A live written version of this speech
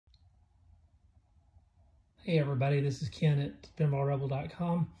Hey everybody, this is Ken at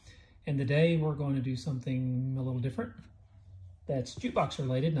pinballrebel.com, and today we're going to do something a little different that's jukebox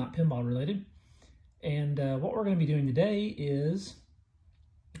related, not pinball related. And what we're going to be doing today is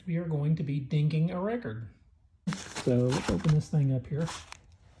we are going to be dinking a record. So let's open this thing up here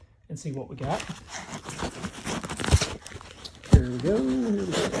and see what we got. Here we go, here we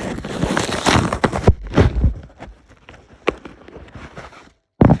go.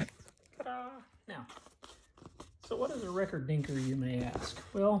 Now, so what is a record dinker, you may ask?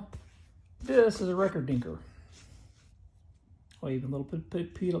 Well, this is a record dinker. I'll even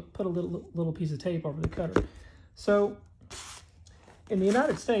put a little piece of tape over the cutter. So, in the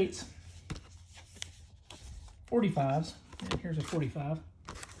United States, 45s, and here's a 45,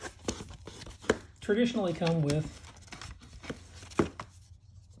 traditionally come with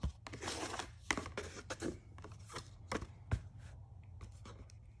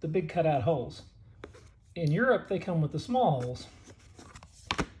the big cutout holes. In Europe, they come with the small holes.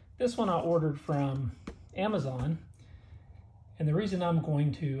 This one I ordered from Amazon, and the reason I'm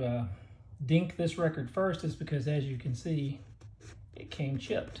going to dink this record first is because, as you can see, it came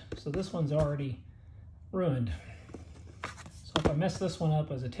chipped. So this one's already ruined. So if I mess this one up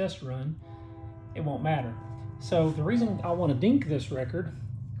as a test run, it won't matter. So the reason I want to dink this record,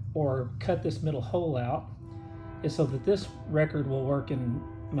 or cut this middle hole out, is so that this record will work in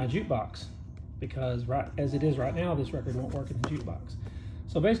my jukebox. Because right as it is right now, this record won't work in the jukebox.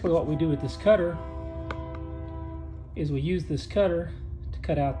 So basically what we do with this cutter is we use this cutter to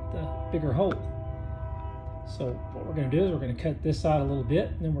cut out the bigger hole. So what we're going to do is we're going to cut this side a little bit,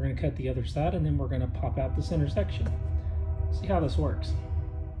 and then we're going to cut the other side, and then we're going to pop out the center section. See how this works.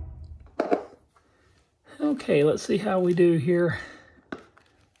 Okay, let's see how we do here.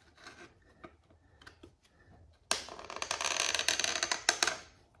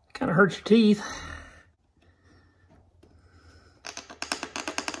 Kind of hurts your teeth.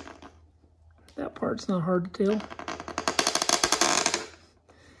 That part's not hard to tell.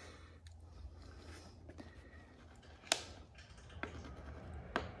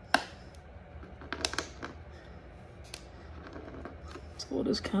 So we'll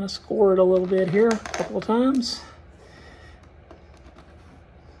just kind of score it a little bit here, a couple of times.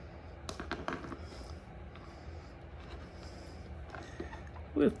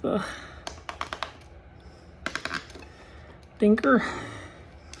 With the dinker.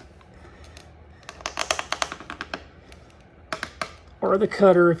 Or the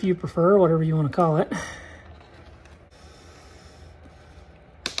cutter if you prefer, whatever you want to call it.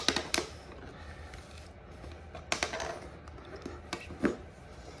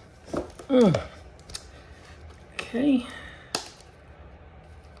 Okay.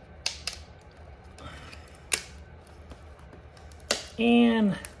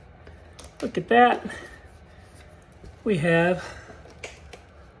 And look at that.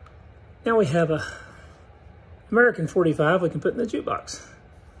 Now we have a American 45 we can put in the jukebox,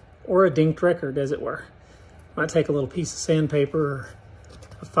 or a dinked record, as it were. Might take a little piece of sandpaper or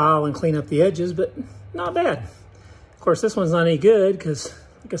a file and clean up the edges, but not bad. Of course, this one's not any good because,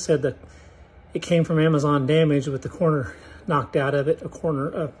 like I said, it came from Amazon damaged with the corner knocked out of it,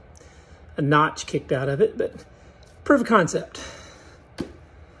 a notch kicked out of it, but proof of concept.